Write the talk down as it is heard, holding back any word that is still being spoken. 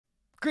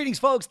Greetings,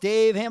 folks.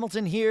 Dave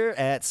Hamilton here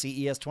at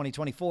CES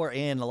 2024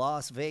 in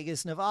Las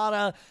Vegas,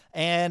 Nevada.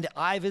 And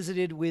I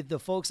visited with the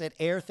folks at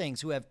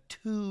AirThings who have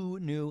two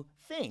new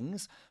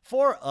things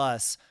for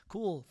us.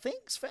 Cool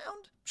things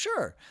found?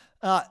 Sure.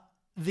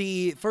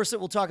 The first that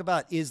we'll talk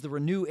about is the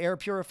Renew Air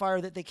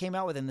Purifier that they came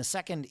out with, and the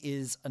second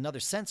is another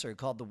sensor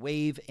called the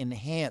Wave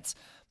Enhance.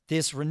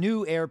 This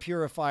Renew Air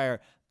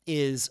Purifier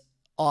is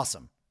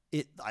awesome.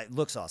 It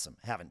looks awesome.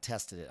 Haven't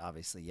tested it,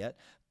 obviously, yet,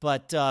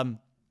 but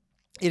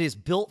it is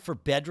built for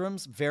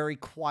bedrooms, very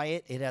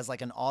quiet. It has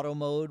like an auto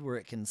mode where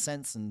it can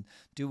sense and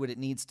do what it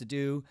needs to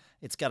do.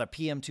 It's got a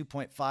PM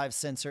 2.5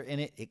 sensor in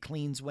it. It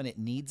cleans when it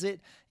needs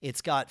it.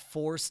 It's got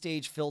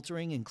 4-stage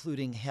filtering,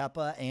 including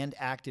HEPA and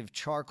active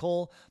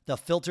charcoal. The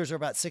filters are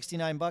about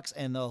 $69,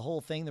 and the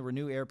whole thing, the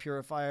Renew Air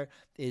Purifier,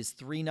 is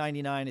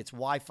 $399. It's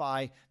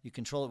Wi-Fi. You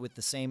control it with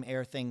the same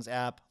AirThings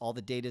app. All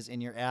the data's in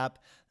your app.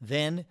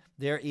 Then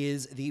there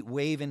is the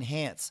Wave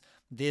Enhance.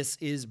 This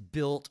is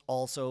built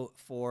also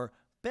for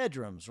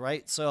bedrooms,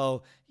 right?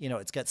 So, you know,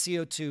 it's got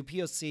CO2,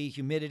 POC,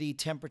 humidity,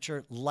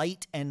 temperature,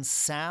 light, and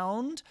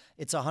sound.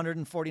 It's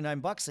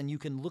 $149, and you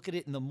can look at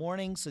it in the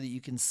morning so that you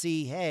can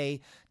see,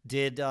 hey,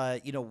 did,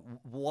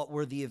 what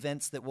were the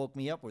events that woke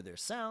me up? Were there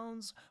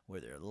sounds? Were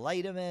there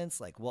light events?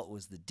 Like, what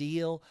was the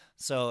deal?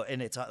 So, and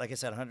it's, like I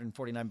said,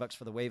 $149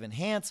 for the Wave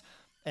Enhance,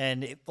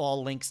 and it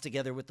all links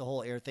together with the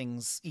whole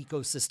AirThings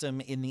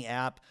ecosystem in the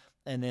app.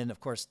 And then, of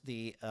course,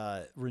 the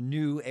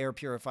Renew Air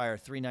Purifier,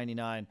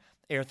 $399.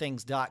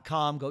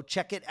 airthings.com. Go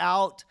check it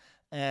out,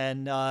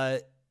 and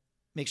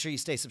make sure you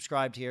stay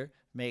subscribed here.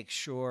 Make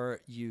sure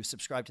you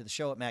subscribe to the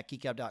show at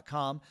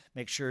macgeekgab.com.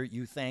 Make sure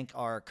you thank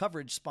our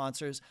coverage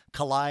sponsors,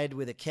 Collide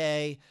with a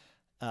K,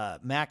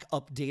 Mac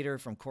Updater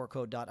from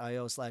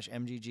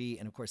corecode.io/MGG,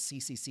 and of course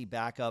CCC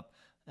Backup.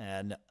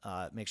 And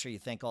make sure you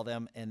thank all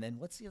them. And then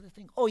what's the other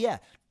thing? Oh yeah,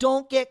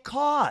 don't get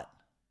caught.